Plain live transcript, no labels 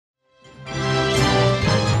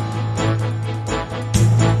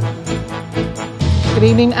Good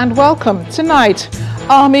evening and welcome. Tonight,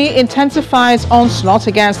 Army intensifies onslaught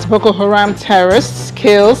against Boko Haram terrorists,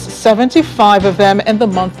 kills 75 of them in the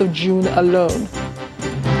month of June alone.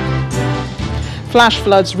 Flash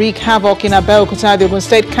floods wreak havoc in Abeokuta, the Ogun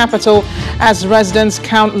State capital, as residents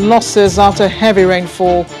count losses after heavy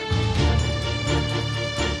rainfall.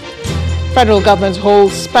 Federal government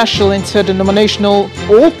holds special interdenominational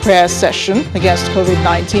all-prayer session against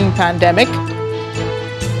COVID-19 pandemic.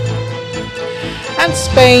 And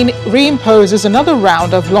Spain reimposes another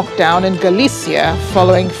round of lockdown in Galicia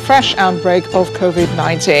following fresh outbreak of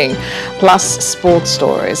COVID-19. Plus sports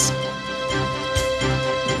stories.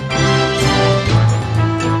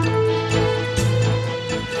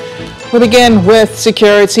 We begin with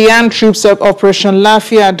security, and troops of Operation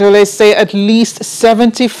Lafia Dole say at least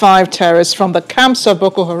 75 terrorists from the camps of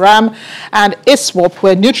Boko Haram and ISWAP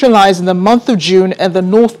were neutralized in the month of June in the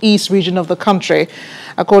northeast region of the country.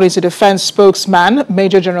 According to defense spokesman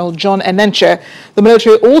Major General John Enenche, the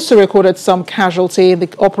military also recorded some casualty in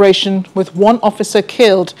the operation, with one officer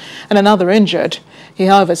killed and another injured. He,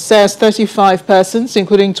 however, says 35 persons,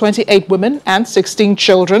 including 28 women and 16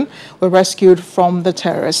 children, were rescued from the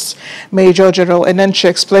terrorists. Major General Enenche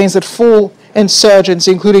explains that 4 insurgents,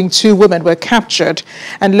 including 2 women, were captured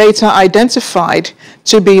and later identified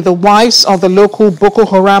to be the wives of the local Boko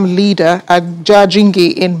Haram leader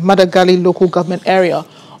Ajajingi in Madagali local government area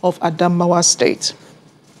of Adamawa State.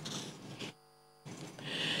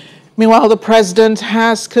 Meanwhile, the president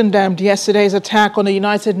has condemned yesterday's attack on the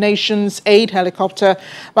United Nations aid helicopter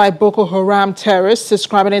by Boko Haram terrorists,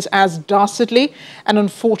 describing it as dastardly and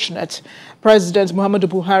unfortunate. President Muhammadu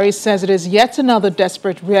Buhari says it is yet another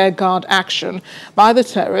desperate rearguard action by the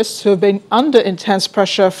terrorists who have been under intense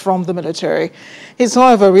pressure from the military. He's,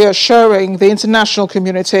 however, reassuring the international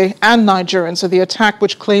community and Nigerians that the attack,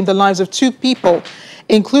 which claimed the lives of 2 people,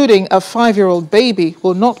 including a 5-year-old baby,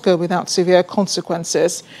 will not go without severe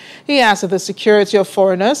consequences. He adds that the security of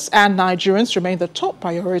foreigners and Nigerians remain the top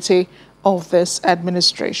priority of this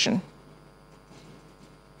administration.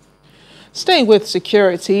 Staying with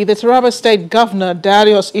security, the Taraba State Governor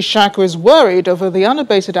Darius Ishaku is worried over the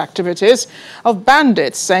unabated activities of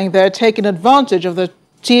bandits, saying they're taking advantage of the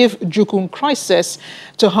Tiv Jukun crisis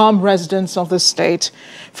to harm residents of the state.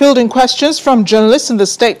 Fielding questions from journalists in the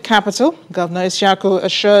state capital, Governor Ishaku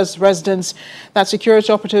assures residents that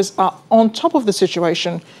security operatives are on top of the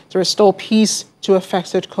situation to restore peace to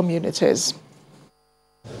affected communities.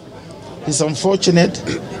 It's unfortunate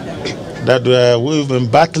that we've been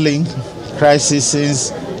battling crisis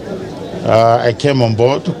since I came on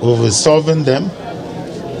board. We've been solving them,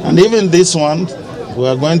 and even this one, we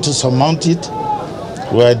are going to surmount it.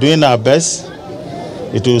 We are doing our best.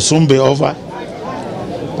 It will soon be over.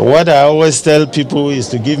 But what I always tell people is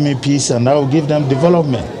to give me peace and I will give them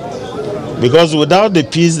development. Because without the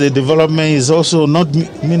peace, the development is also not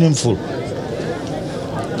meaningful.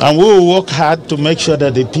 And we will work hard to make sure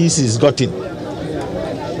that the peace is gotten.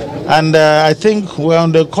 And I think we're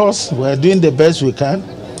on the course. We're doing the best we can.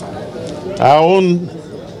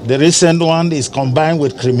 The recent one is combined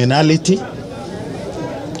with criminality.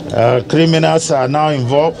 Criminals are now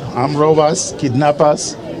involved, armed robbers,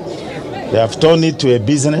 kidnappers. They have turned it to a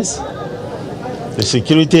business. The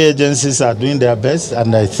security agencies are doing their best,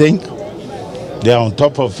 and I think they are on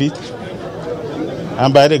top of it.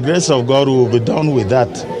 And by the grace of God, we will be done with that,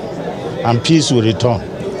 and peace will return.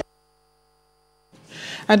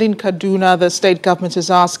 And in Kaduna, the state government is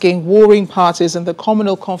asking warring parties in the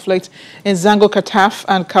communal conflict in Zango Kataf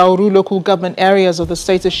and Kauru local government areas of the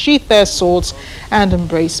state to sheath their swords and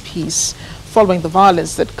embrace peace. Following the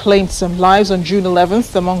violence that claimed some lives on June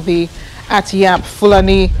 11th among the Atiyap,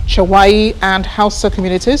 Fulani, Chawai and Hausa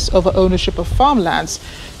communities over ownership of farmlands,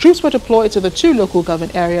 troops were deployed to the 2 local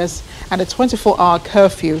government areas and a 24-hour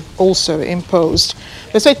curfew also imposed.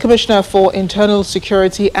 The State Commissioner for Internal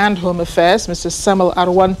Security and Home Affairs, Mr. Samuel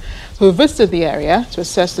Arwan, who visited the area to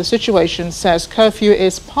assess the situation, says curfew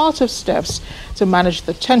is part of steps to manage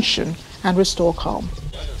the tension and restore calm.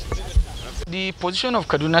 The position of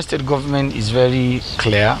Kaduna State government is very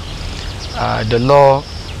clear. The law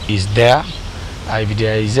is there. If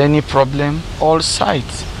there is any problem, all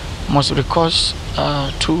sides must recourse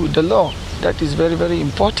to the law. That is very, very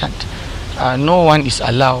important. No one is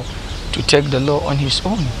allowed to take the law on his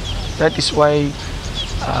own. That is why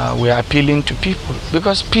we are appealing to people,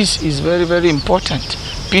 because peace is very, very important.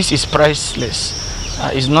 Peace is priceless.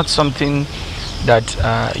 It's not something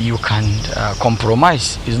that you can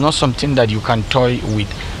compromise. It's not something that you can toy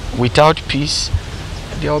with. Without peace,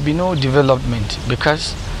 there will be no development,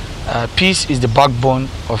 because peace is the backbone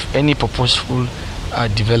of any purposeful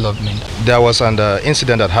development. There was an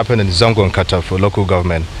incident that happened in Zongo Nkata for local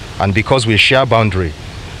government, and because we share boundary,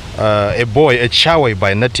 a Chawe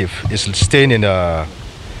by native is staying in a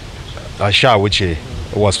Sha which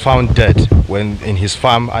was found dead when in his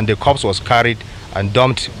farm, and the corpse was carried and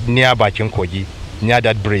dumped near Bakinkoji, near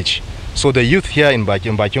that bridge. So the youth here in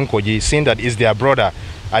Bakinkoji, seeing that is their brother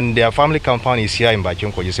and their family compound is here in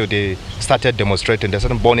Bakinkoji, so they started demonstrating. They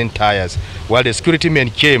started burning tires. While the security men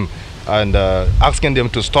came and asking them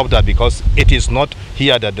to stop that because it is not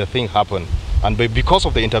here that the thing happened. And because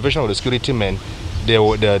of the intervention of the security men,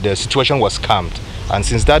 the situation was calmed. And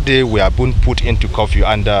since that day, we have been put into curfew.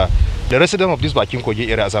 And the residents of this Bakinkoji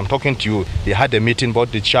area, as I'm talking to you, they had a meeting,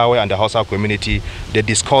 both the Chawe and the Hausa community. They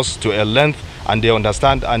discussed to a length, and they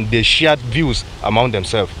understand, and they shared views among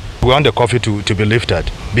themselves. We want the curfew to be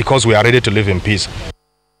lifted because we are ready to live in peace.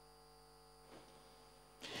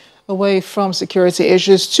 Away from security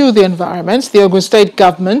issues to the environment, the Ogun State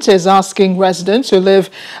government is asking residents who live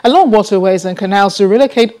along waterways and canals to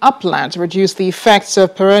relocate upland to reduce the effects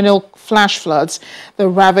of perennial flash floods that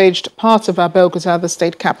ravaged parts of Abeokuta, the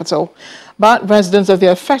state capital. But residents of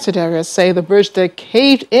the affected areas say the bridge that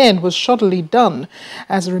caved in was shoddily done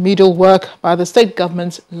as a remedial work by the state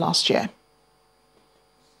government last year.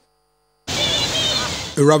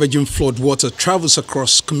 A ravaging flood water travels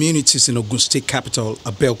across communities in Ogun State capital,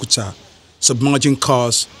 Abeokuta, submerging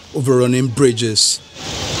cars, overrunning bridges.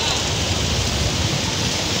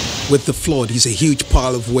 With the flood is a huge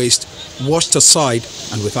pile of waste washed aside,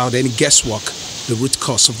 and without any guesswork, the root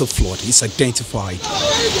cause of the flood is identified.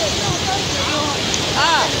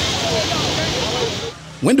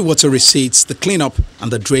 When the water recedes, the cleanup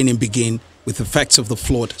and the draining begin, with effects of the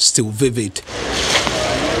flood still vivid.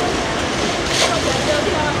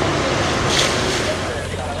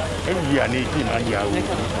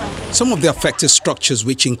 Some of the affected structures,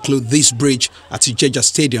 which include this bridge at Ijeja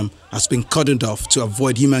Stadium, has been cordoned off to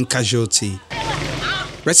avoid human casualty.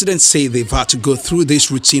 Residents say they've had to go through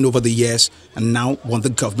this routine over the years and now want the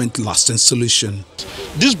government lasting solution.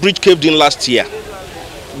 This bridge caved in last year.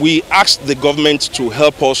 We asked the government to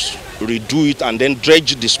help us redo it and then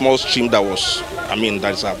dredge the small stream that's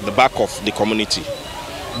at the back of the community.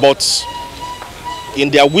 But in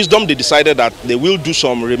their wisdom, they decided that they will do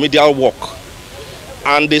some remedial work.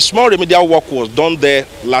 And the small remedial work was done there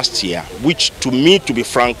last year, which to me, to be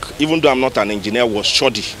frank, even though I'm not an engineer, was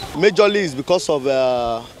shoddy. Majorly is because of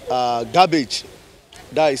garbage,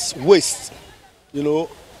 that is waste. You know,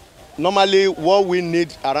 normally what we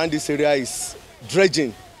need around this area is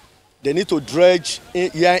dredging. They need to dredge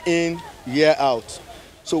year in, year out.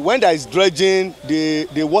 So when there is dredging,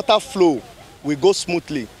 the water flow will go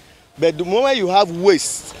smoothly. But the moment you have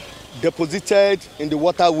waste deposited in the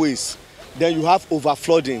waterways, then you have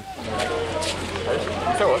overflooding.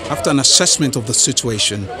 After an assessment of the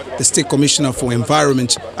situation, the State Commissioner for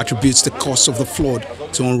Environment attributes the cause of the flood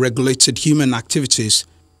to unregulated human activities.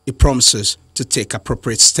 He promises to take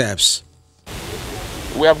appropriate steps.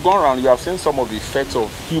 We have gone around, you have seen some of the effects of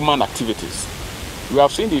human activities. We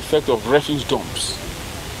have seen the effect of refuse dumps.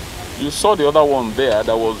 You saw the other one there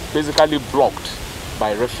that was basically blocked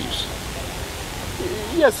by refuse.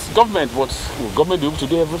 Yes, government, but will government be able to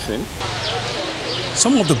do everything?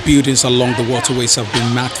 Some of the buildings along the waterways have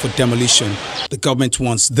been marked for demolition. The government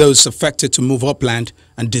wants those affected to move upland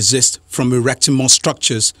and desist from erecting more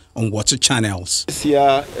structures on water channels. This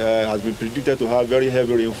year has been predicted to have very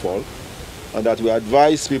heavy rainfall, and that we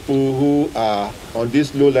advise people who are on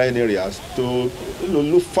these low-lying areas to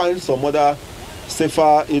find some other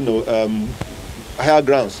safer, higher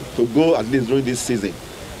grounds to go at least during this season,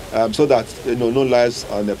 so that no lives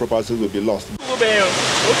and the properties will be lost.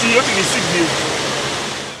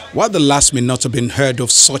 While the last may not have been heard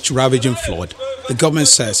of such ravaging flood, the government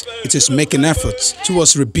says it is making efforts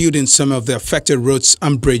towards rebuilding some of the affected roads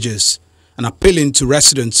and bridges and appealing to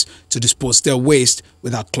residents to dispose their waste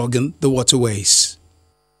without clogging the waterways.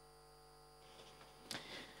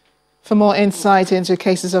 For more insight into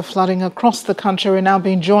cases of flooding across the country, we're now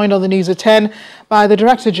being joined on the News at 10 by the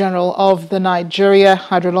Director General of the Nigeria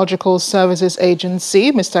Hydrological Services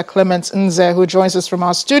Agency, Mr. Clement Nze, who joins us from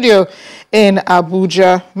our studio in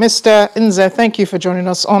Abuja. Mr. Nze, thank you for joining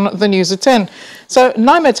us on the News at 10. So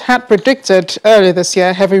NIMET had predicted earlier this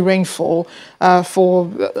year heavy rainfall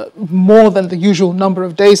for more than the usual number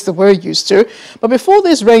of days that we're used to. But before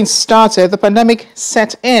these rains started, the pandemic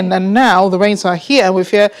set in, and now the rains are here, and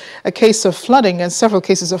we've had a case of flooding and several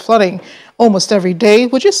cases of flooding almost every day.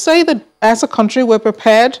 Would you say that as a country we're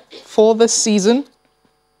prepared for this season?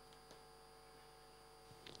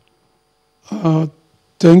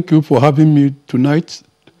 Thank you for having me tonight.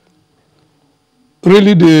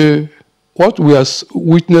 Really, the what we are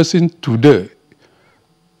witnessing today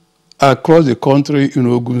across the country, in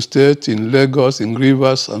Ogun State, in Lagos, in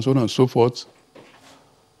Rivers, and so on and so forth,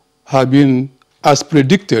 have been as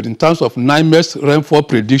predicted in terms of NIMET's rainfall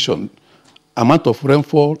prediction, amount of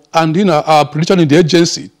rainfall, and in our prediction in the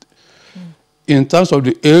agency, in terms of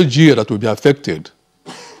the area that will be affected.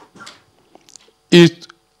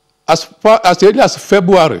 As early as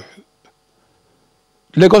February,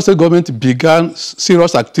 Lagos State government began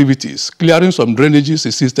serious activities, clearing some drainages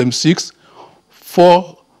in System 6,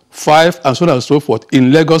 4, 5, and so on and so forth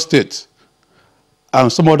in Lagos State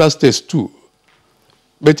and some other states too.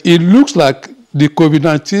 But it looks like the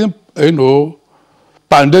COVID-19,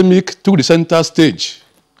 pandemic took the center stage,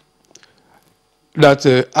 that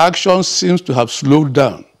action seems to have slowed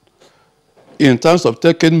down in terms of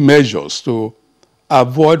taking measures to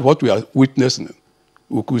avoid what we are witnessing.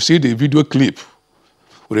 We could see the video clip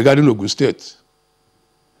regarding Ogun State.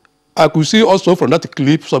 I could see also from that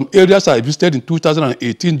clip some areas I visited in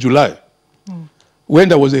 2018, July, when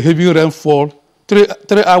there was a heavy rainfall,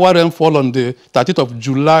 3-hour rainfall on the 30th of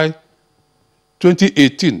July,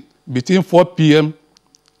 2018, between 4 p.m.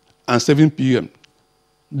 and 7 p.m.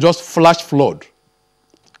 Just flash flood.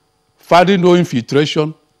 Finding no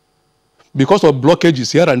infiltration because of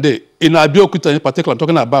blockages here and there. In Abeokuta in particular, I'm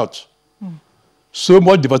talking about. So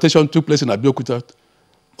much devastation took place in Abeokuta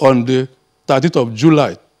on the 30th of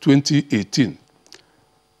July, 2018.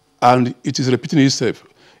 And it is repeating itself.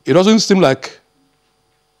 It doesn't seem like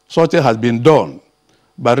something has been done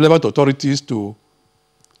by relevant authorities to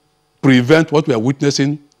prevent what we are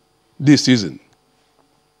witnessing this season.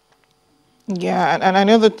 Yeah, and I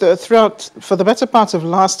know that throughout, for the better part of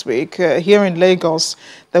last week, here in Lagos,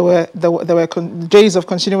 there were days of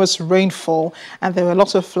continuous rainfall, and there were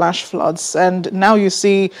lots of flash floods. And now you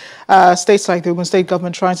see states like the Ogun State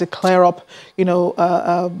government trying to clear up,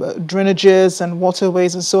 drainages and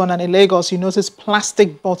waterways and so on. And in Lagos, you notice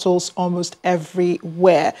plastic bottles almost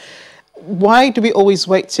everywhere. Why do we always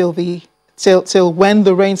wait till when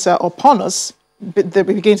the rains are upon us that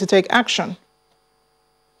we begin to take action?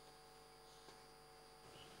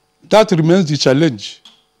 That remains the challenge.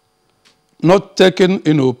 Not taking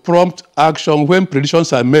prompt action when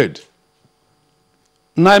predictions are made.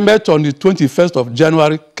 NIMET on the 21st of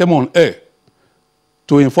January came on air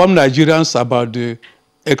to inform Nigerians about the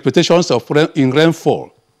expectations of in rainfall.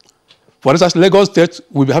 For instance, Lagos State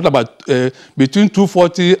will be having about between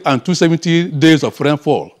 240 and 270 days of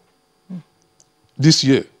rainfall this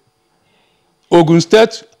year. Ogun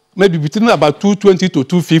State maybe between about 220 to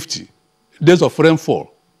 250 days of rainfall.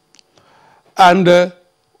 And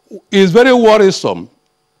it's very worrisome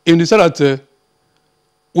in the sense that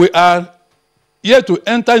we are yet to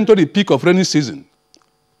enter into the peak of rainy season.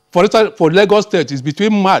 For instance, for Lagos State, it's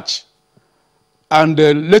between March and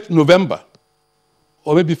late November,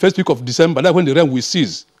 or maybe first week of December. That's when the rain will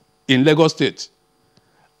cease in Lagos State.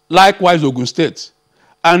 Likewise, Ogun State.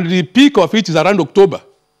 And the peak of it is around October.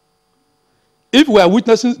 If we are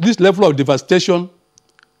witnessing this level of devastation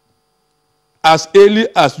as early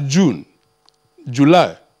as June,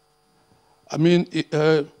 July, I mean,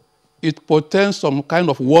 it portends some kind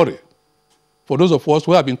of worry for those of us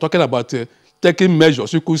who have been talking about taking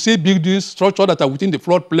measures. You could see buildings, structures that are within the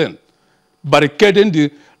floodplain, barricading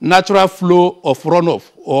the natural flow of runoff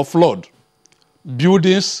or flood.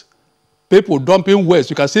 Buildings, people dumping waste.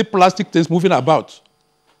 You can see plastic things moving about.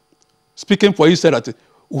 Speaking for itself, that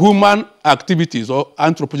human activities or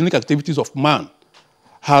anthropogenic activities of man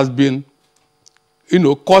has been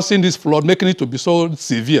causing this flood, making it to be so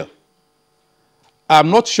severe. I'm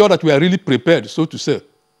not sure that we are really prepared, so to say.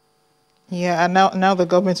 Yeah, and now the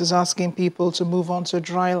government is asking people to move on to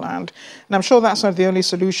dry land. And I'm sure that's not the only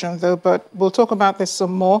solution, though, but we'll talk about this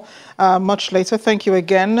some more much later. Thank you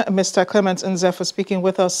again, Mr. Clement Nze, for speaking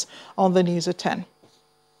with us on the News at 10.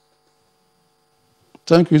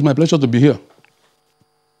 Thank you. It's my pleasure to be here.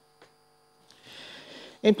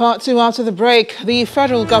 In part two, after the break, the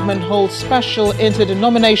federal government holds special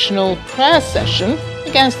interdenominational prayer session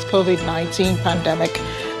against COVID-19 pandemic.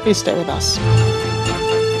 Please stay with us.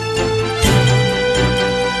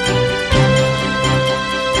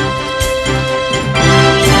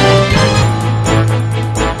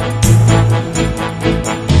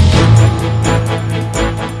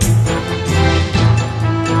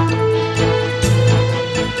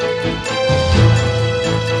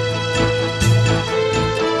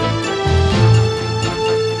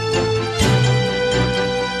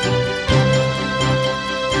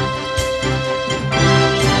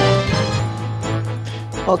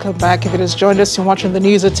 Welcome back. If it has joined us, you're watching the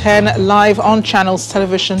News at 10 live on Channels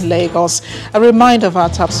Television Lagos. A reminder of our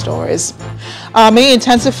top stories. Army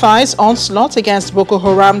intensifies onslaught against Boko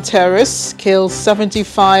Haram terrorists, kills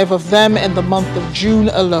 75 of them in the month of June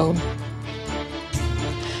alone.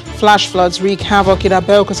 Flash floods wreak havoc in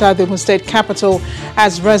Abeokuta, the Ogun State capital,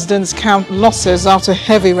 as residents count losses after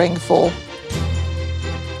heavy rainfall.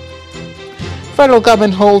 Federal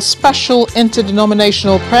government holds special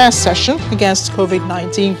interdenominational prayer session against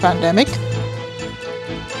COVID-19 pandemic.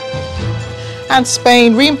 And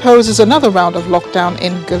Spain reimposes another round of lockdown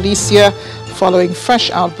in Galicia following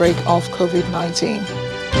fresh outbreak of COVID-19.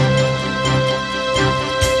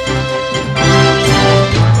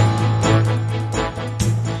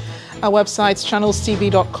 Our website,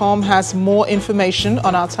 channelstv.com, has more information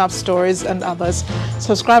on our top stories and others.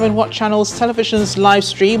 Subscribe and watch Channels Television's live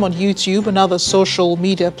stream on YouTube and other social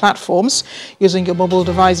media platforms using your mobile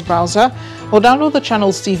device browser, or download the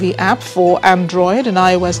Channels TV app for Android and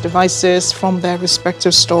iOS devices from their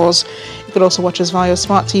respective stores. You can also watch us via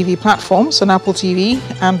smart TV platforms on Apple TV,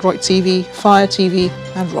 Android TV, Fire TV,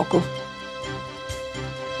 and Roku.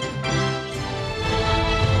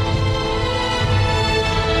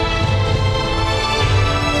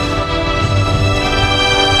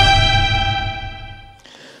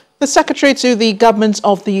 The Secretary to the Government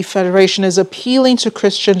of the Federation is appealing to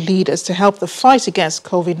Christian leaders to help the fight against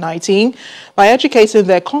COVID-19 by educating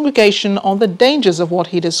their congregation on the dangers of what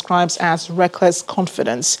he describes as reckless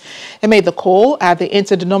confidence. He made the call at the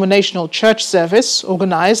interdenominational church service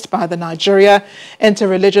organized by the Nigeria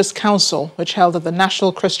Interreligious Council, which held at the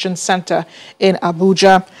National Christian Center in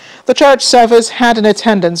Abuja. The church service had in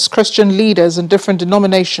attendance Christian leaders in different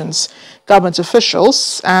denominations, government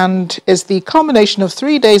officials, and is the culmination of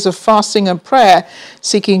 3 days of fasting and prayer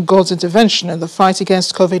seeking God's intervention in the fight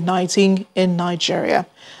against COVID-19 in Nigeria.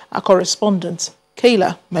 Our correspondent,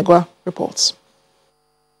 Kayla Megwa, reports.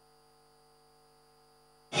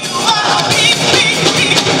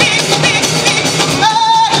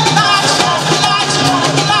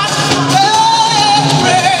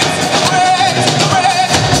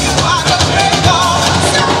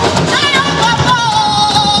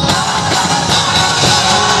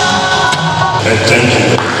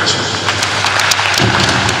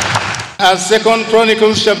 As 2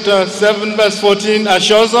 Chronicles chapter 7 verse 14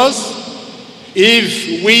 assures us,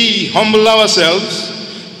 if we humble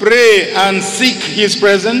ourselves, pray and seek his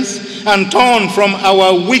presence, and turn from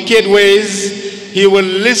our wicked ways, he will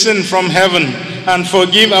listen from heaven and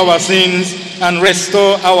forgive our sins and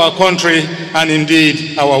restore our country and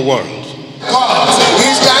indeed our world.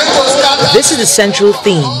 This is the central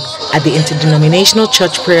theme at the Interdenominational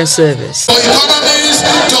Church Prayer Service.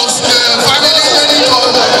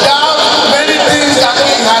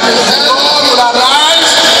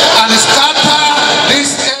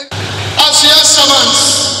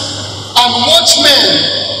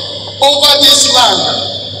 Over this land,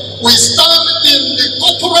 we stand in the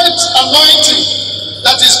corporate anointing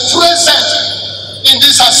that is present in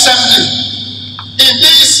this assembly, in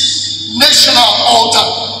this national altar.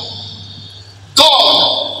 God,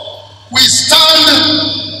 we stand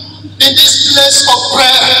in this place of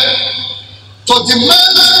prayer to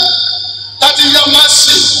demand that in your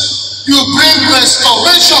mercy you bring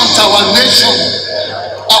restoration to our nation,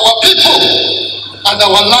 our people, and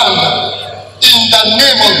our land. In the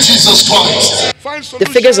name of Jesus Christ. The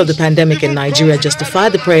figures of the pandemic in Nigeria justify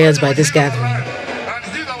the prayers by this gathering.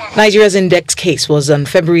 Nigeria's index case was on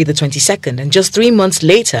February the 22nd, and just 3 months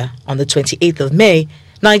later, on the 28th of May,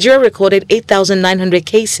 Nigeria recorded 8,900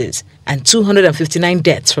 cases and 259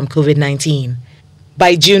 deaths from COVID-19.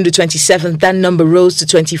 By June the 27th, that number rose to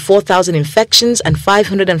 24,000 infections and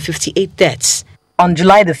 558 deaths. On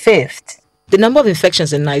July the 5th, the number of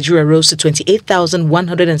infections in Nigeria rose to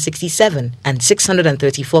 28,167 and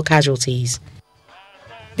 634 casualties.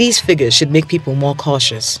 These figures should make people more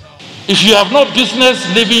cautious. If you have no business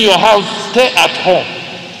leaving your house, stay at home.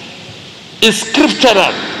 It's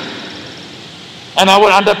scriptural. And I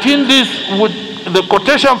will underpin this with the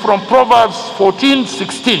quotation from Proverbs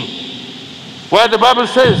 14:16, where the Bible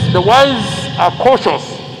says, the wise are cautious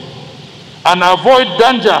and avoid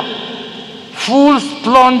danger. Fools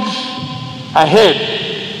plunge ahead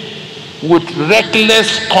with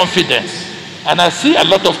reckless confidence. And I see a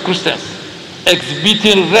lot of Christians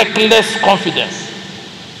exhibiting reckless confidence,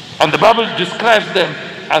 and the Bible describes them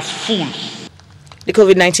as fools. The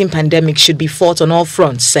COVID-19 pandemic should be fought on all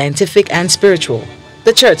fronts, scientific and spiritual.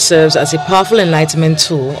 The church serves as a powerful enlightenment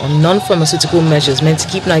tool on non-pharmaceutical measures meant to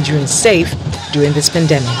keep Nigerians safe during this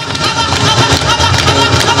pandemic.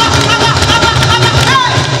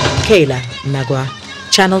 Kayla Magwa,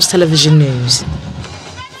 Channels Television News.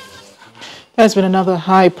 There's been another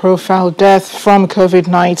high-profile death from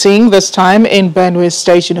COVID-19, this time in Benue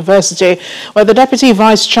State University, where the Deputy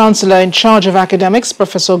Vice-Chancellor in charge of academics,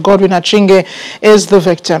 Professor Godwin Achinge, is the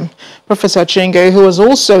victim. Professor Achinge, who was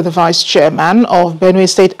also the Vice-Chairman of Benue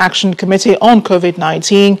State Action Committee on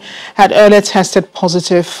COVID-19, had earlier tested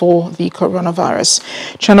positive for the coronavirus.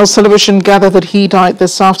 Channels Television gathered that he died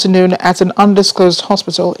this afternoon at an undisclosed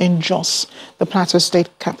hospital in Jos, the Plateau State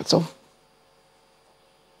capital.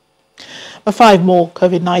 5 more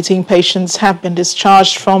COVID-19 patients have been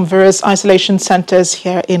discharged from various isolation centers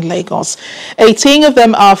here in Lagos. 18 of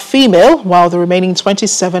them are female, while the remaining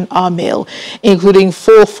 27 are male, including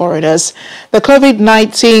 4 foreigners. The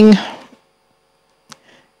COVID-19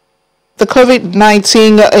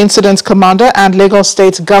 incident commander and Lagos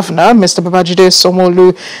State Governor, Mr. Babajide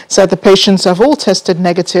Sanwo-Olu, said the patients have all tested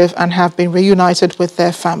negative and have been reunited with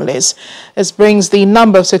their families. This brings the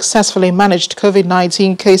number of successfully managed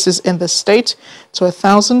COVID-19 cases in the state to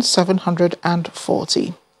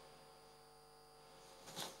 1,740.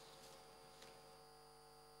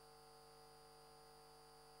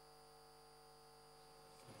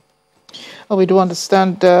 We do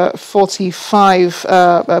understand 45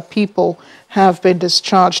 people have been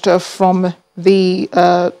discharged from the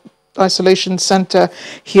isolation center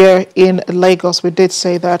here in Lagos. We did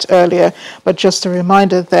say that earlier, but just a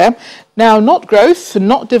reminder there. Now, not growth,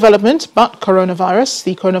 not development, but coronavirus.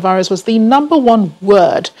 The coronavirus was the #1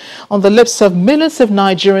 word on the lips of millions of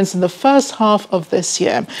Nigerians in the first half of this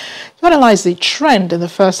year. To analyze the trend in the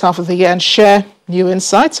first half of the year and share new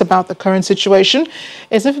insights about the current situation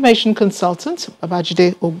is information consultant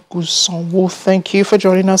Babajide Ogunsanwo. Thank you for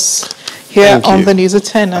joining us here on the News at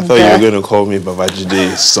 10. I thought you were going to call me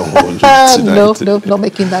Babajide Sanwo-Olu tonight. No, not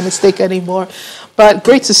making that mistake anymore. But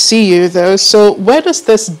great to see you, though. So where does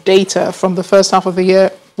this data from the first half of the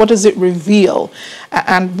year, what does it reveal?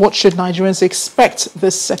 And what should Nigerians expect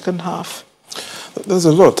this second half? There's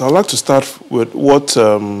a lot. I'd like to start with what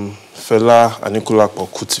Fela Anikulapo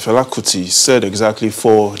Kuti said exactly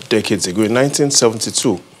 4 decades ago in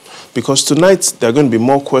 1972. Because tonight there are going to be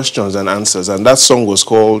more questions than answers. And that song was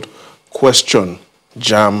called Question,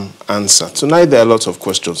 Jam, Answer. Tonight there are lots of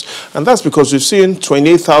questions. And that's because we've seen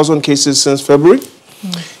 28,000 cases since February.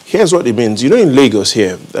 Here's what it means. You know, in Lagos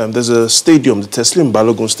here, there's a stadium, the Teslim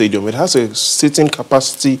Balogun Stadium. It has a seating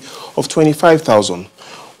capacity of 25,000.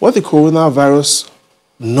 What the coronavirus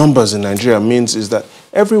numbers in Nigeria means is that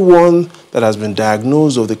everyone that has been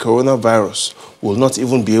diagnosed of the coronavirus will not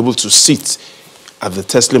even be able to sit at the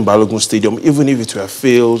Teslim Balogun Stadium, even if it were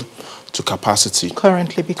filled to capacity.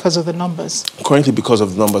 Currently, because of the numbers. Currently, because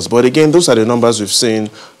of the numbers. But again, those are the numbers we've seen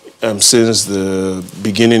since the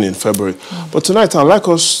beginning in February. But tonight, I'd like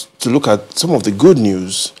us to look at some of the good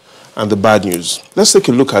news and the bad news. Let's take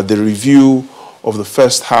a look at the review of the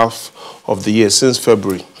first half of the year since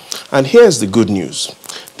February. And here's the good news.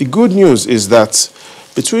 The good news is that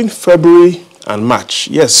between February and March,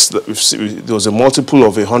 yes, there was a multiple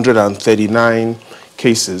of 139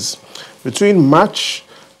 cases. Between March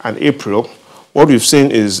and April, what we've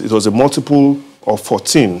seen is it was a multiple of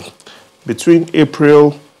 14. Between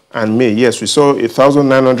April and May, yes, we saw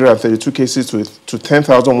 1,932 cases to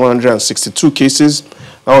 10,162 cases.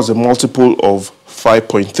 That was a multiple of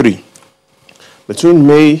 5.3. Between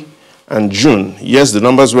May and June, yes, the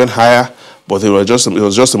numbers went higher, but it was just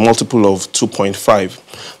a multiple of 2.5.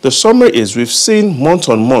 The summary is we've seen month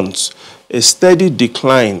on month a steady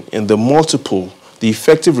decline in the multiple, the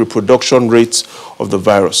effective reproduction rate of the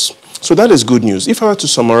virus. So that is good news. If I were to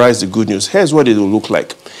summarize the good news, here's what it will look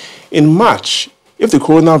like. In March, if the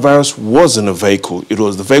coronavirus was in a vehicle,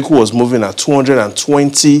 the vehicle was moving at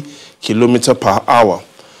 220 kilometers per hour.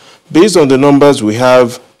 Based on the numbers we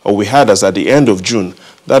have, or we had as at the end of June,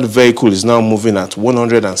 that vehicle is now moving at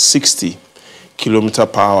 160 kilometers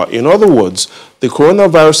per hour. In other words, the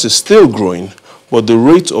coronavirus is still growing, but the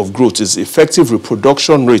rate of growth, its effective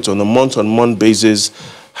reproduction rate on a month-on-month basis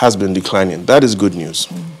has been declining. That is good news.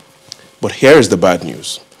 But here is the bad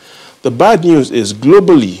news. The bad news is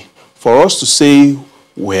globally, for us to say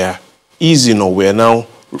we're easing or we're now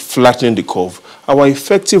flattening the curve, our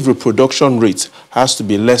effective reproduction rate has to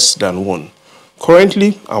be less than 1.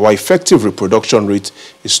 Currently, our effective reproduction rate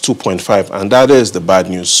is 2.5, and that is the bad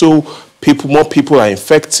news. So more people are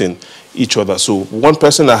infecting each other. So one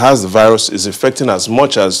person that has the virus is affecting as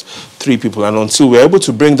much as 3 people. And until we're able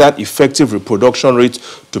to bring that effective reproduction rate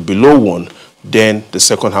to below 1, then the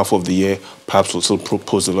second half of the year perhaps will still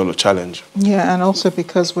pose a lot of challenge. Yeah, and also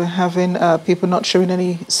because we're having people not showing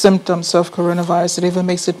any symptoms of coronavirus, it even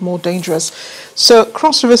makes it more dangerous. So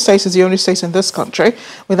Cross River State is the only state in this country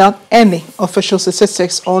without any official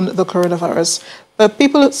statistics on the coronavirus.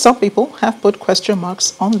 some people have put question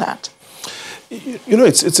marks on that. You know,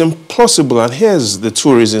 it's impossible, and here's the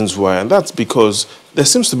two reasons why, and that's because there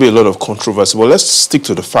seems to be a lot of controversy. But let's stick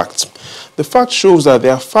to the facts. The fact shows that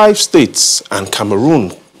there are 5 states and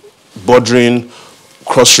Cameroon bordering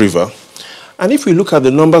Cross River. And if we look at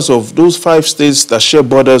the numbers of those 5 states that share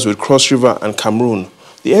borders with Cross River and Cameroon,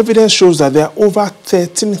 the evidence shows that there are over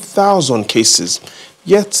 13,000 cases.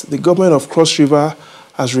 Yet the government of Cross River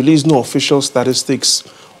has released no official statistics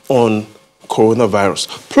on coronavirus.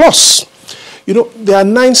 Plus, you know, there are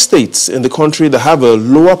 9 states in the country that have a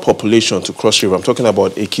lower population to Cross River. I'm talking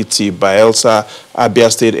about Ekiti, Bayelsa,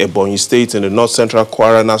 Abia State, Ebonyi State in the north central,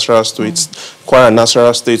 Kwara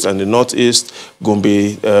Nasarawa states and the northeast,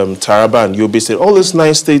 Gombe, Taraba, and Yobe State. All these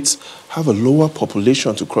 9 states have a lower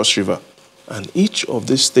population to Cross River. And each of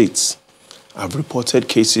these states have reported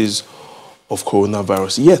cases of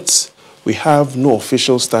coronavirus. Yet, we have no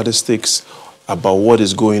official statistics about what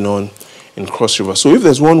is going on in Cross River. So if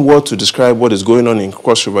there's one word to describe what is going on in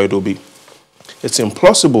Cross River, it will be, it's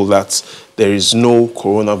implausible that there is no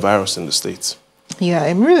coronavirus in the States. Yeah,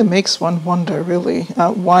 it really makes one wonder, really,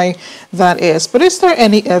 why that is. But is there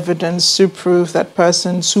any evidence to prove that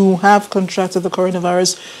persons who have contracted the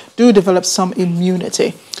coronavirus do develop some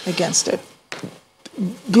immunity against it?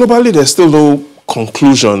 Globally, there's still no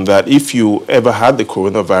conclusion that if you ever had the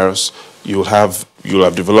coronavirus, you'll have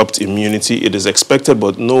developed immunity. It is expected,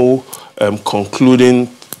 but no concluding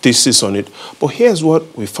thesis on it. But here's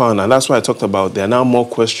what we found, and that's why I talked about there are now more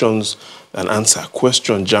questions than answer,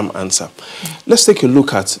 question, jam, answer. Let's take a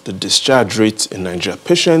look at the discharge rate in Nigeria.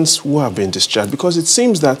 Patients who have been discharged, because it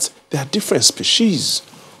seems that there are different species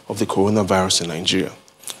of the coronavirus in Nigeria.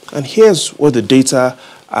 And here's what the data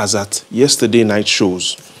as at yesterday night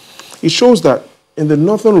shows. It shows that in the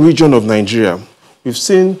northern region of Nigeria, we've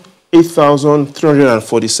seen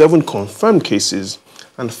 8,347 confirmed cases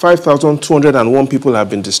and 5,201 people have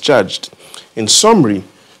been discharged. In summary,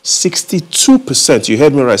 62%, you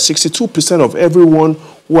heard me right, 62% of everyone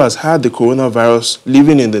who has had the coronavirus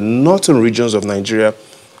living in the northern regions of Nigeria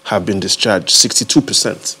have been discharged,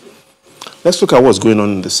 62%. Let's look at what's going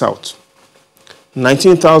on in the south.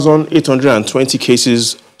 19,820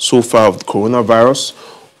 cases so far of the coronavirus,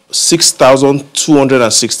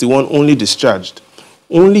 6,261 only discharged.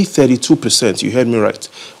 Only 32%, you heard me right,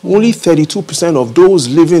 only 32% of those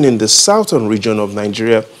living in the southern region of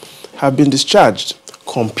Nigeria have been discharged,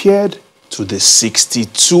 compared to the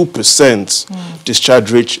 62%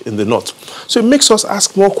 discharge rate in the north. So it makes us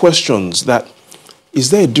ask more questions that, is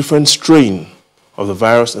there a different strain of the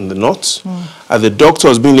virus in the north? Are the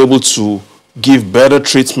doctors being able to give better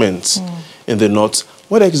treatment in the north?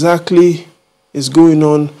 What exactly is going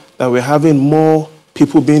on that we're having more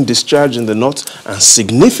people being discharged in the north and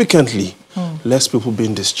significantly less people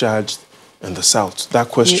being discharged in the south? That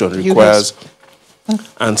question requires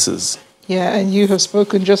answers. Yeah, and you have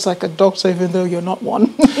spoken just like a doctor, even though you're not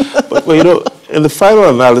one. but you know, in the final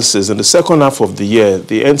analysis, in the second half of the year,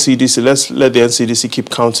 the NCDC, let's let the NCDC keep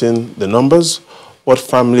counting the numbers. What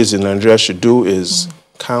families in Nigeria should do is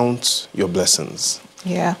count your blessings.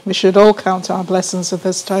 Yeah, we should all count our blessings at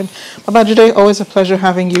this time. Babajide, always a pleasure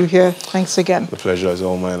having you here. Thanks again. The pleasure is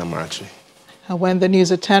all mine, Amarachi. And when the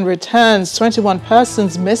news at 10 returns, 21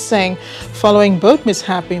 persons missing following boat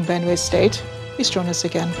mishap in Benue State. Please join us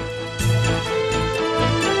again.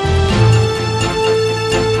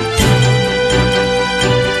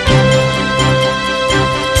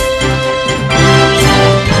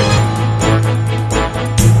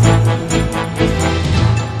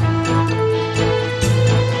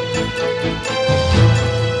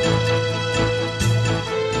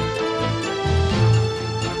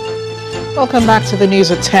 Welcome back to the news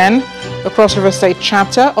at 10. The Cross River State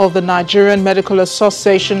chapter of the Nigerian Medical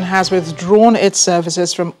Association has withdrawn its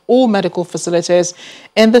services from all medical facilities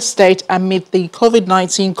in the state amid the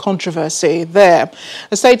COVID-19 controversy there.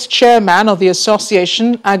 The state chairman of the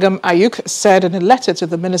association, Agam Ayuk, said in a letter to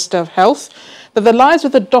the Minister of Health that the lives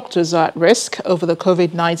of the doctors are at risk over the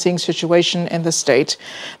COVID-19 situation in the state.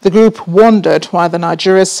 The group wondered why the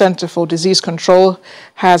Nigeria Center for Disease Control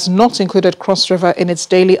has not included Cross River in its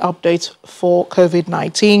daily update for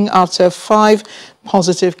COVID-19 after 5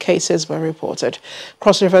 positive cases were reported.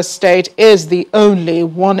 Cross River State is the only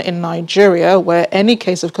one in Nigeria where any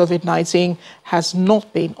case of COVID-19 has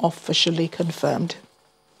not been officially confirmed.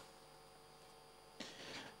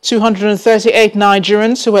 238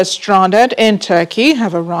 Nigerians who were stranded in Turkey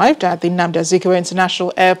have arrived at the Nnamdi Azikiwe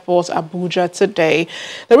International Airport, Abuja, today.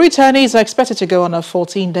 The returnees are expected to go on a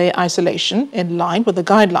 14-day isolation in line with the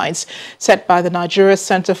guidelines set by the Nigeria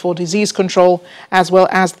Center for Disease Control as well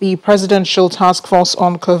as the Presidential Task Force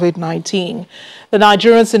on COVID-19. The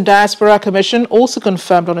Nigerians in Diaspora Commission also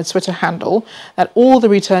confirmed on its Twitter handle that all the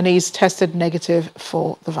returnees tested negative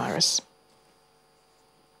for the virus.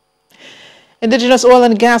 Indigenous oil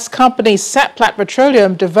and gas company Seplat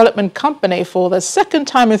Petroleum Development Company for the second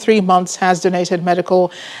time in 3 months has donated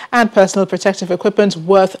medical and personal protective equipment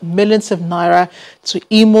worth millions of naira to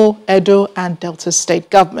Imo, Edo and Delta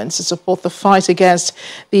state governments to support the fight against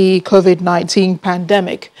the COVID-19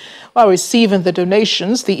 pandemic. While receiving the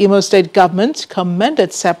donations, the Imo State government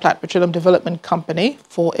commended Seplat Petroleum Development Company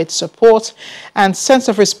for its support and sense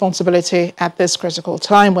of responsibility at this critical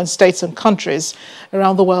time when states and countries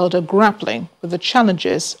around the world are grappling with the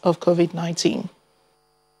challenges of COVID-19.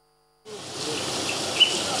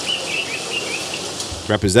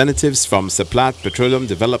 Representatives from Seplat Petroleum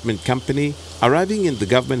Development Company arriving in the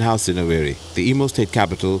government house in Owerri, the Imo State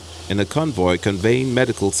capital, in a convoy conveying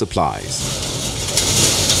medical supplies.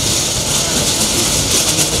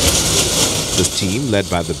 This team, led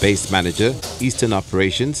by the base manager, Eastern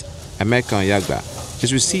Operations, Emeka Onyagba,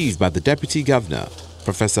 is received by the Deputy Governor,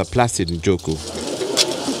 Professor Placid Njoku.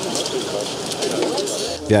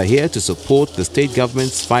 They are here to support the state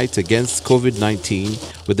government's fight against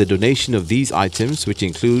COVID-19 with the donation of these items, which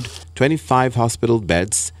include 25 hospital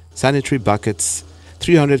beds, sanitary buckets,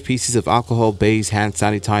 300 pieces of alcohol-based hand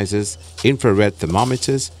sanitizers, infrared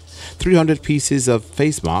thermometers, 300 pieces of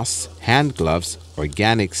face masks, hand gloves,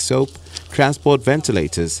 organic soap, transport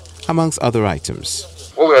ventilators, amongst other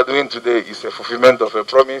items. What we are doing today is a fulfillment of a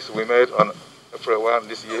promise we made on April 1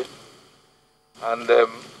 this year. And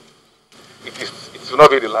it will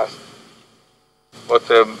not be the last. But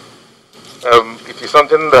it is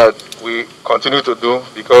something that we continue to do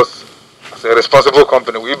because as a responsible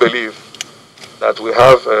company, we believe that we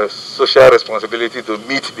have a social responsibility to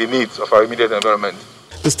meet the needs of our immediate environment.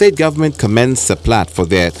 The state government commends Seplat for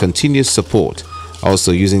their continuous support,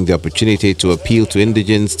 also using the opportunity to appeal to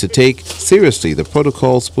indigents to take seriously the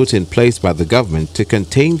protocols put in place by the government to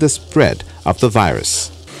contain the spread of the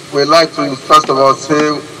virus. We'd like to first of all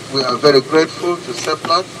say we are very grateful to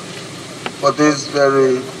Seplat for this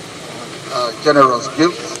very generous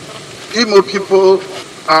gift. Imo people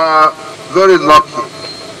are very lucky.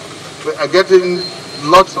 We are getting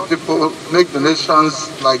lots of people make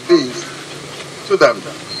donations like these to them.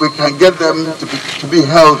 We can get them to be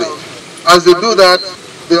healthy. As they do that,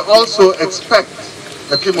 they also expect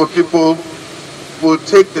that Imo people will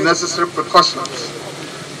take the necessary precautions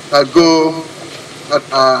that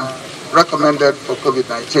are recommended for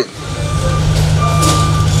COVID-19.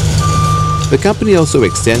 The company also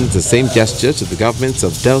extends the same gesture to the governments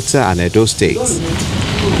of Delta and Edo states.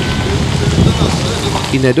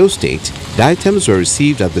 In Edo State, the items were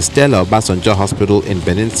received at the Stella Obasanjo Hospital in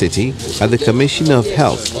Benin City by the Commissioner of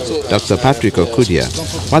Health, Dr. Patrick Okudia,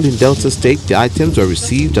 while in Delta State, the items were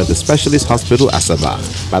received at the Specialist Hospital Asaba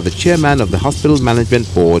by the Chairman of the Hospital Management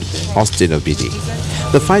Board, Austin Obidi.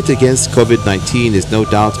 The fight against COVID-19 is no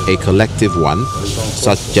doubt a collective one.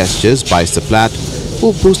 Such gestures by Seplat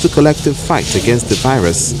will boost the collective fight against the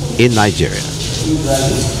virus in Nigeria.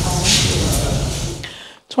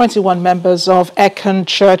 21 members of Ekan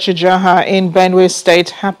Church Ijaha in Benue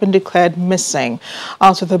State have been declared missing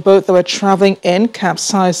after the boat they were traveling in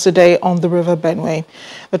capsized today on the River Benue.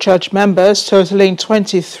 The church members, totaling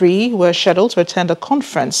 23, were scheduled to attend a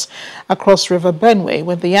conference across River Benue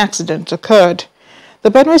when the accident occurred. The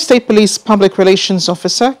Benue State Police Public Relations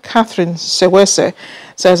Officer, Catherine Sewese,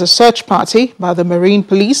 says a search party by the Marine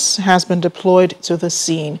Police has been deployed to the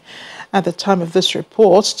scene. At the time of this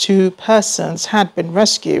report, 2 persons had been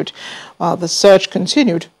rescued, while the search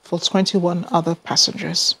continued for 21 other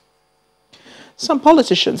passengers. Some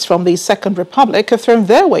politicians from the Second Republic have thrown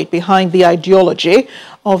their weight behind the ideology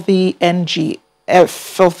of the NCF. The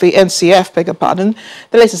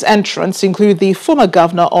latest entrants include the former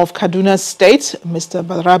governor of Kaduna State, Mr.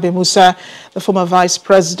 Balarabe Musa, the former vice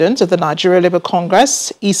president of the Nigeria Labour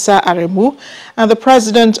Congress, Isa Aremu, and the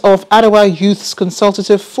president of Arewa Youth's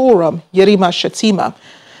Consultative Forum, Yerima Shatima.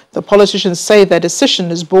 The politicians say their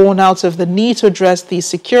decision is born out of the need to address the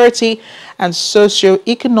security and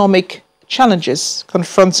socio-economic challenges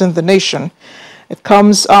confronting the nation. It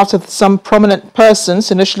comes after some prominent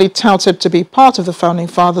persons initially touted to be part of the founding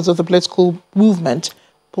fathers of the political movement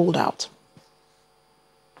pulled out.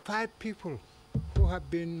 5 people who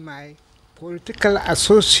have been my political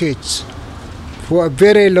associates for a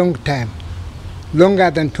very long time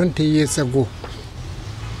longer than 20 years ago.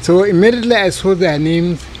 So immediately I saw their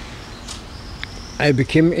names, I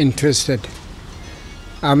became interested.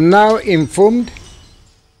 I'm now informed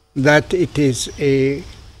that it is a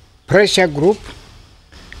pressure group.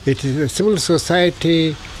 It is a civil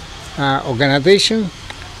society organization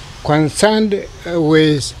concerned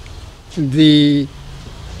with the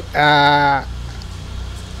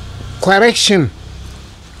correction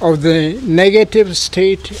of the negative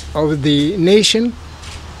state of the nation,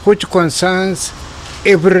 which concerns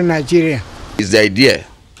every Nigerian. Is the idea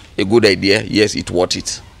a good idea? Yes, it's worth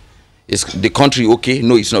it. Is the country okay?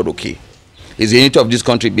 No, it's not okay. Is the unity of this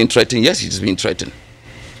country being threatened? Yes, it's being threatened.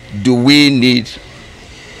 Do we need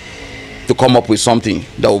to come up with something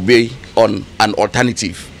that will be on an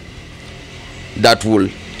alternative that will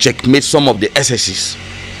checkmate some of the excesses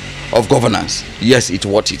of governance? Yes, it's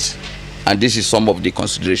worth it. And this is some of the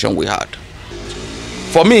consideration we had.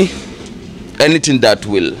 For me, anything that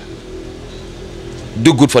will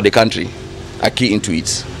do good for the country, I key into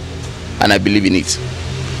it, and I believe in it.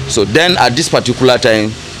 So then at this particular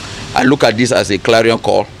time, I look at this as a clarion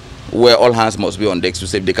call where all hands must be on deck to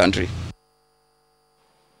save the country.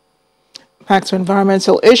 Back to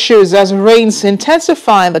environmental issues. As rains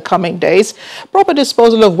intensify in the coming days, proper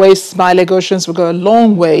disposal of waste by Lagosians will go a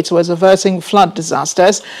long way towards averting flood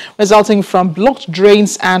disasters resulting from blocked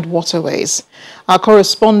drains and waterways. Our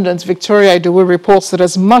correspondent Victoria Idowu reports that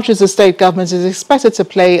as much as the state government is expected to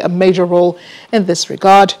play a major role in this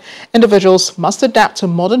regard, individuals must adapt to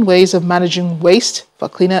modern ways of managing waste for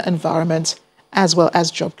cleaner environment as well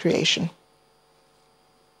as job creation.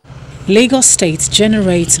 Lagos State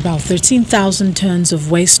generates about 13,000 tons of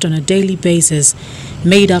waste on a daily basis,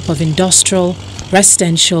 made up of industrial,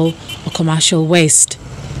 residential or commercial waste.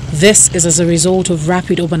 This is as a result of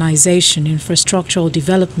rapid urbanization, infrastructural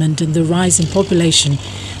development and the rise in population,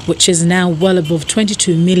 which is now well above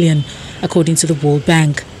 22 million, according to the World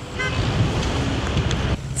Bank.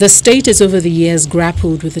 The state has over the years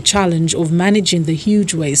grappled with the challenge of managing the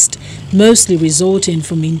huge waste, mostly resulting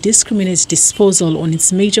from indiscriminate disposal on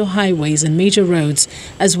its major highways and major roads,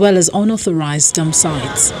 as well as unauthorized dump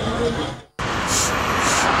sites.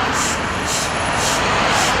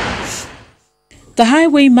 The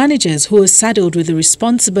highway managers who are saddled with the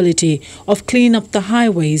responsibility of cleaning up the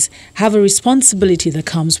highways have a responsibility that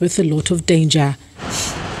comes with a lot of danger.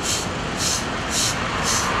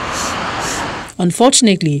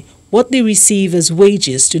 Unfortunately, what they receive as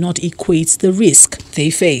wages do not equate the risk they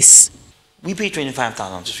face. We pay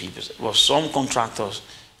 25,000 to sweepers, but some contractors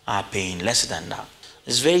are paying less than that.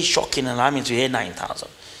 It's very shocking and alarming to hear 9,000.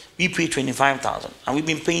 We pay 25,000, and we've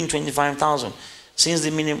been paying 25,000 since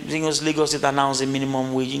Lagos State announced the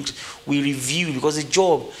minimum wage. We review because the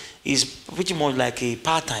job is pretty much like a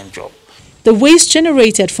part-time job. The waste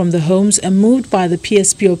generated from the homes are moved by the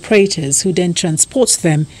PSP operators, who then transport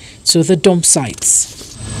them to the dump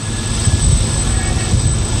sites.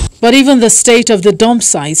 But even the state of the dump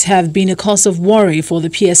sites have been a cause of worry for the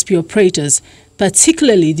PSP operators,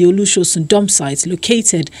 particularly the Olusosun dump site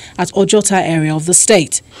located at Ojota area of the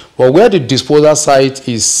state. Well, where the disposal site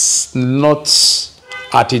is not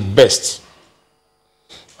at its best,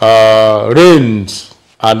 rains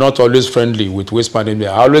are not always friendly with waste management.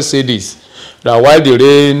 I always say this, that while the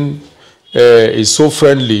rain is so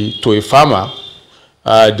friendly to a farmer,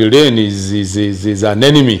 the rain is an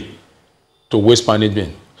enemy to waste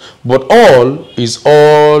management. But all is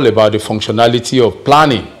all about the functionality of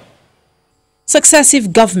planning.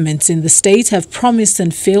 Successive governments in the state have promised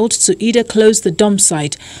and failed to either close the dump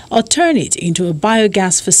site or turn it into a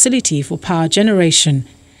biogas facility for power generation.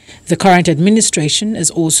 The current administration has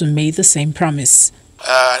also made the same promise.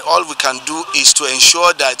 All we can do is to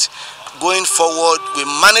ensure that going forward we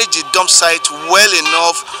manage the dump site well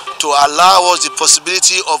enough to allow us the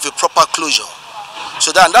possibility of a proper closure.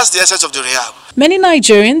 So that's the essence of the rehab. Many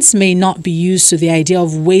Nigerians may not be used to the idea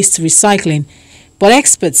of waste recycling, but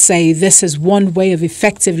experts say this is one way of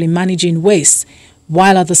effectively managing waste,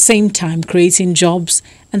 while at the same time creating jobs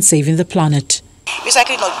and saving the planet.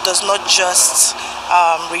 Recycling does not just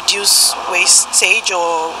reduce wastage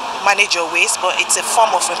or manage your waste, but it's a form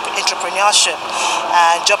of entrepreneurship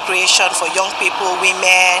and job creation for young people,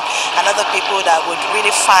 women, and other people that would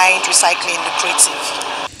really find recycling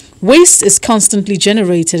lucrative. Waste is constantly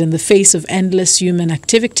generated in the face of endless human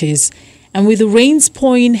activities, and with the rains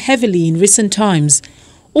pouring heavily in recent times,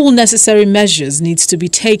 all necessary measures need to be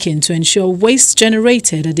taken to ensure waste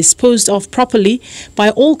generated are disposed of properly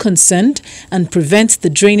by all concerned and prevent the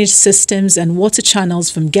drainage systems and water channels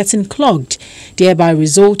from getting clogged, thereby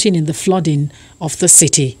resulting in the flooding of the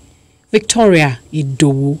city. Victoria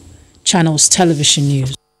Idowu, Channels Television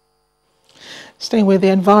News. Staying with the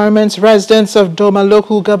environment, residents of Doma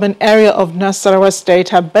local government area of Nasarawa State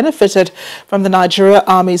have benefited from the Nigeria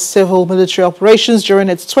Army's civil military operations during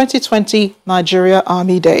its 2020 Nigeria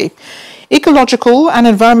Army Day. Ecological and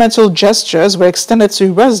environmental gestures were extended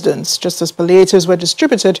to residents, just as palliatives were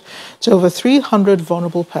distributed to over 300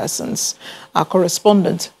 vulnerable persons. Our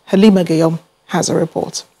correspondent, Halima Guillaume, has a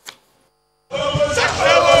report.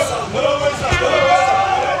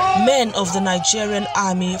 Men of the Nigerian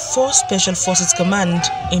Army 4 Special Forces Command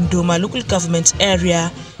in Doma local government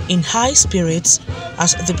area in high spirits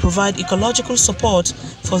as they provide ecological support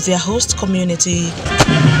for their host community.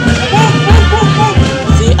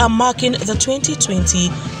 They are marking the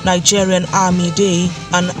 2020 Nigerian Army Day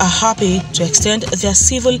and are happy to extend their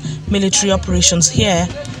civil military operations here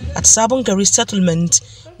at Sabongari settlement,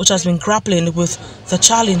 which has been grappling with the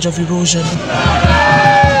challenge of erosion.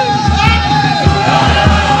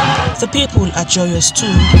 The people are joyous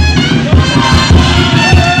too.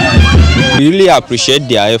 We really appreciate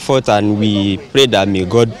their effort and we pray that may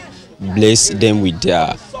God bless them with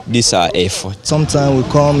this effort. Sometimes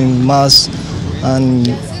we come in mass and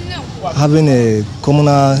having a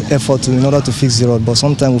communal effort in order to fix the road, but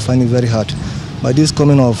sometimes we find it very hard. By this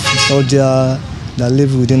coming of soldiers that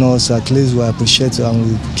live within us, at least we appreciate and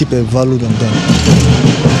we keep a value on them.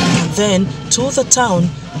 Then to the town,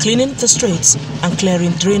 cleaning the streets and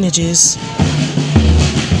clearing drainages.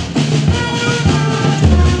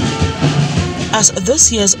 As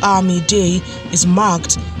this year's Army Day is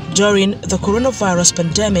marked during the coronavirus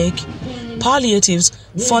pandemic, palliatives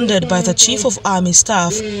funded by the Chief of Army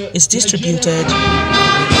Staff is distributed.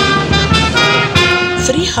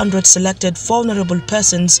 300 selected vulnerable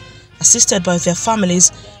persons, assisted by their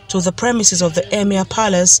families to the premises of the Emir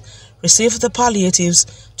Palace, received the palliatives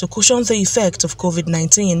to cushion the effect of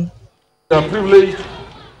COVID-19. We are privileged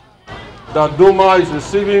that Doma is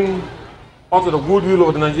receiving part of the goodwill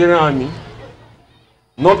of the Nigerian Army,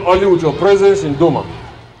 not only with your presence in Doma,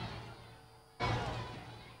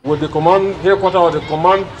 with the command headquarters of the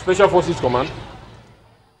Command Special Forces Command,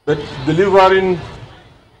 but delivering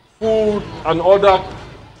food and other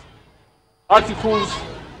articles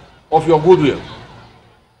of your goodwill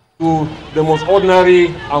to the most ordinary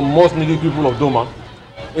and most needy people of Doma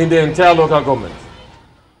in the entire local government.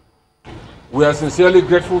 We are sincerely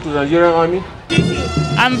grateful to the Nigerian Army.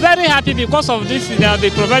 I'm very happy because of this that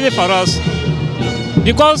they provided for us.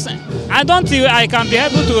 Because I don't think I can be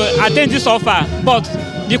able to attend this offer, but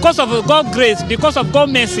because of God's grace, because of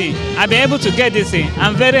God's mercy, I'll be able to get this thing.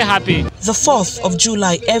 I'm very happy. The 4th of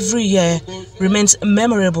July every year remains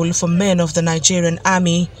memorable for men of the Nigerian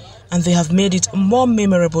Army, and they have made it more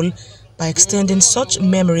memorable by extending such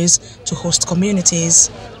memories to host communities.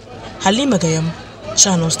 Halima Guillaume,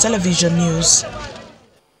 Channels Television News.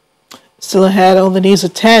 Still ahead on the news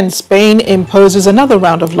at 10, Spain imposes another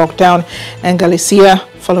round of lockdown in Galicia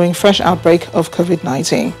following fresh outbreak of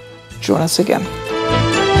COVID-19. Join us again.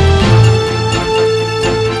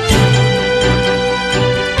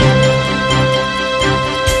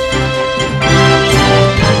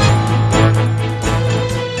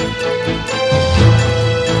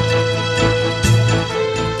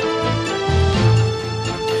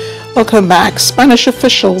 Welcome back. Spanish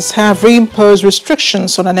officials have reimposed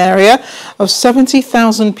restrictions on an area of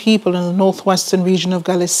 70,000 people in the northwestern region of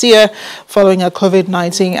Galicia following a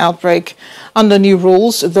COVID-19 outbreak. Under new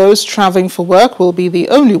rules, those traveling for work will be the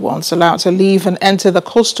only ones allowed to leave and enter the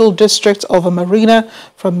coastal district of Marina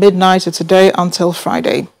from midnight of today until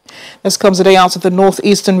Friday. This comes a day after the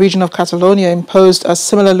northeastern region of Catalonia imposed a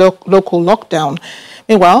similar local lockdown.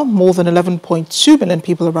 Meanwhile, more than 11.2 million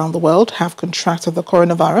people around the world have contracted the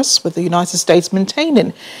coronavirus, with the United States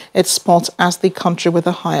maintaining its spot as the country with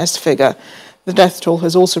the highest figure. The death toll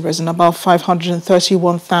has also risen above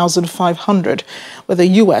 531,500, with the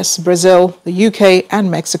US, Brazil, the UK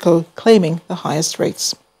and Mexico claiming the highest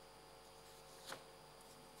rates.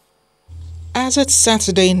 As at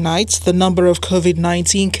Saturday night, the number of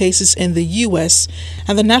COVID-19 cases in the U.S.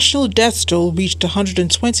 and the national death toll reached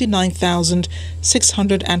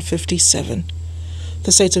 129,657.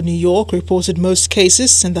 The state of New York reported most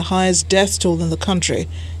cases and the highest death toll in the country,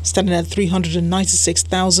 standing at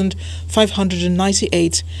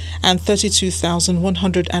 396,598 and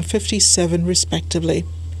 32,157 respectively.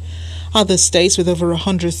 Other states with over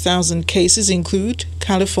 100,000 cases include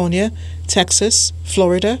California, Texas,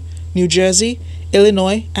 Florida, New Jersey,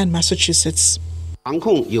 Illinois and Massachusetts.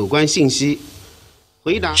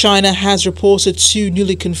 China has reported 2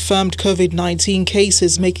 newly confirmed COVID-19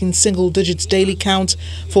 cases, making single digits daily count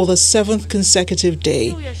for the 7th consecutive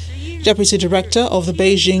day. Deputy Director of the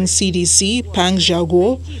Beijing CDC, Pang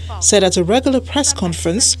Xiaoguo, said at a regular press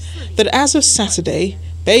conference that as of Saturday,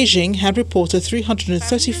 Beijing had reported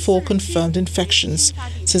 334 confirmed infections,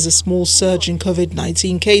 since a small surge in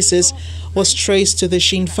COVID-19 cases was traced to the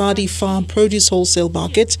Xinfadi Farm Produce Wholesale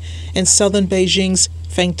Market in southern Beijing's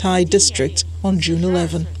Fengtai district on June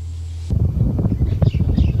 11.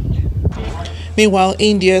 Meanwhile,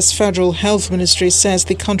 India's Federal Health Ministry says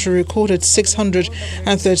the country recorded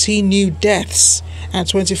 613 new deaths and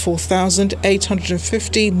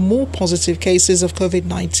 24,850 more positive cases of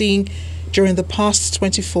COVID-19 during the past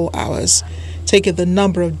 24 hours, taking the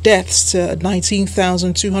number of deaths to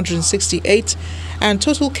 19,268 and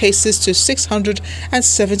total cases to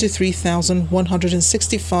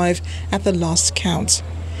 673,165 at the last count.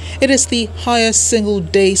 It is the highest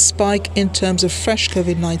single-day spike in terms of fresh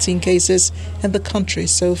COVID-19 cases in the country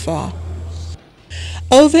so far.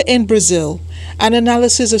 Over in Brazil, an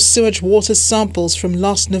analysis of sewage water samples from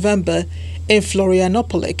last November in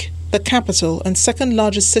Florianópolis, the capital and second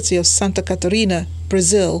largest city of Santa Catarina,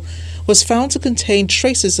 Brazil, was found to contain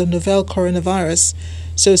traces of novel coronavirus,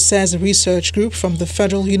 so says a research group from the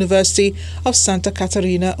Federal University of Santa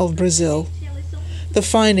Catarina of Brazil. The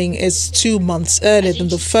finding is 2 months earlier than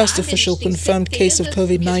the first official confirmed case of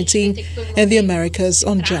COVID-19 in the Americas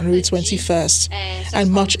on January 21st, and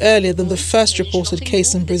much earlier than the first reported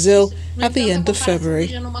case in Brazil at the end of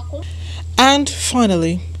February. And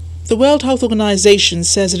finally, the World Health Organization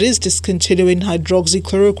says it is discontinuing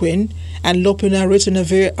hydroxychloroquine and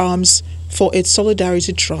lopinavir arms for its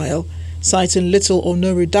Solidarity trial, citing little or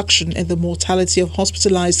no reduction in the mortality of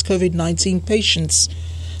hospitalized COVID-19 patients.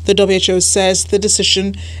 The WHO says the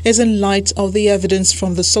decision is in light of the evidence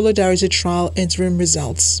from the Solidarity trial interim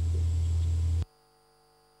results.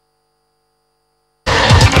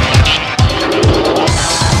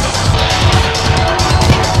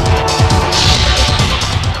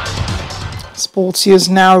 Sports news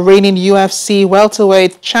now. Reigning UFC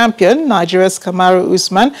welterweight champion Nigeria's Kamaru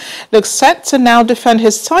Usman looks set to now defend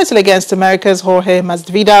his title against America's Jorge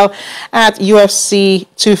Masvidal at UFC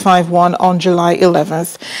 251 on July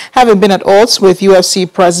 11th. Having been at odds with UFC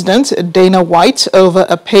President Dana White over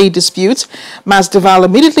a pay dispute, Masvidal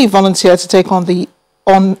immediately volunteered to take on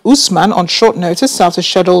Usman on short notice after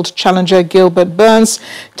scheduled challenger Gilbert Burns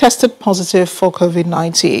tested positive for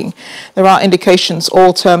COVID-19. There are indications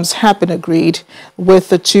all terms have been agreed, with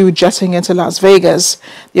the two jetting into Las Vegas.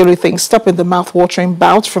 The only thing stopping the mouth-watering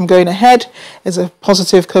bout from going ahead is a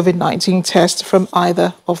positive COVID-19 test from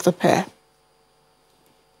either of the pair.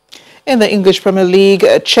 In the English Premier League,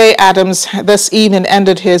 Che Adams this evening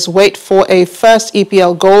ended his wait for a first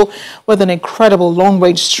EPL goal with an incredible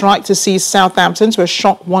long-range strike to see Southampton to a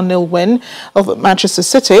shock 1-0 win over Manchester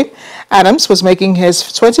City. Adams was making his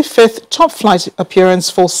 25th top-flight appearance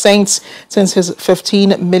for Saints since his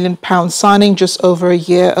 £15 million signing just over a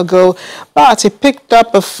year ago, but he picked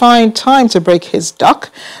up a fine time to break his duck.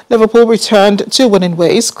 Liverpool returned to winning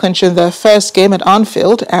ways, clinching their first game at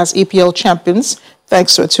Anfield as EPL champions,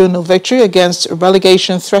 thanks to a 2-0 victory against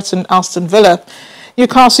relegation-threatened Aston Villa.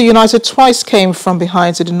 Newcastle United twice came from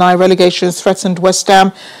behind to deny relegation-threatened West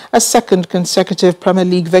Ham a second consecutive Premier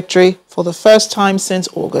League victory for the first time since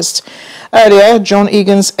August. Earlier, John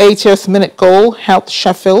Egan's 80th minute goal helped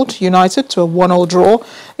Sheffield United to a 1-0 draw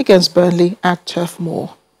against Burnley at Turf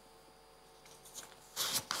Moor.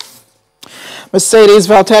 Mercedes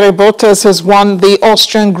Valtteri Bottas has won the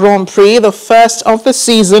Austrian Grand Prix, the first of the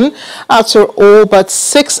season, after all but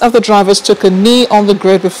 6 of the drivers took a knee on the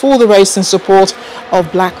grid before the race in support of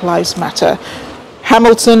Black Lives Matter.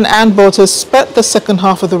 Hamilton and Bottas spent the second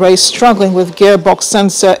half of the race struggling with gearbox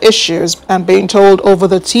sensor issues and being told over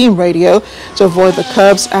the team radio to avoid the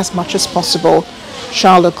curbs as much as possible.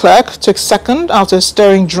 Charles Leclerc took second after a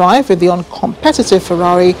stirring drive with the uncompetitive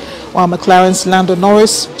Ferrari, while McLaren's Lando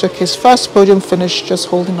Norris took his first podium finish just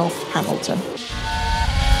holding off Hamilton.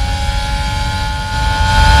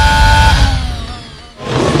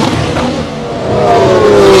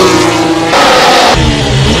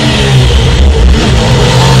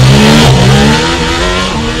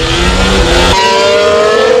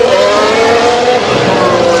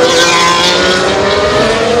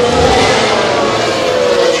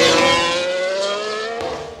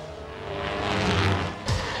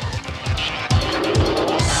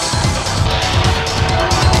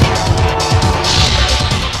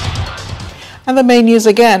 And the main news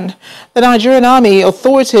again. The Nigerian Army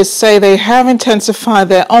authorities say they have intensified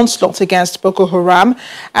their onslaught against Boko Haram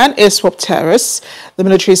and ISWAP terrorists. The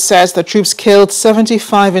military says the troops killed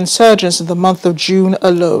 75 insurgents in the month of June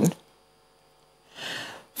alone.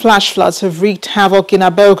 Flash floods have wreaked havoc in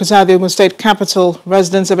Abeokuta, the Ogun State capital.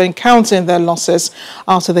 Residents have been counting their losses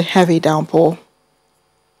after the heavy downpour.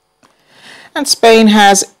 And Spain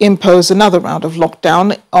has imposed another round of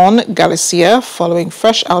lockdown on Galicia following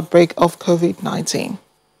fresh outbreak of COVID-19.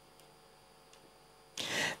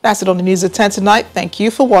 That's it on the news at 10 tonight. Thank you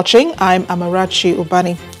for watching. I'm Amarachi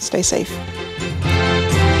Ubani. Stay safe.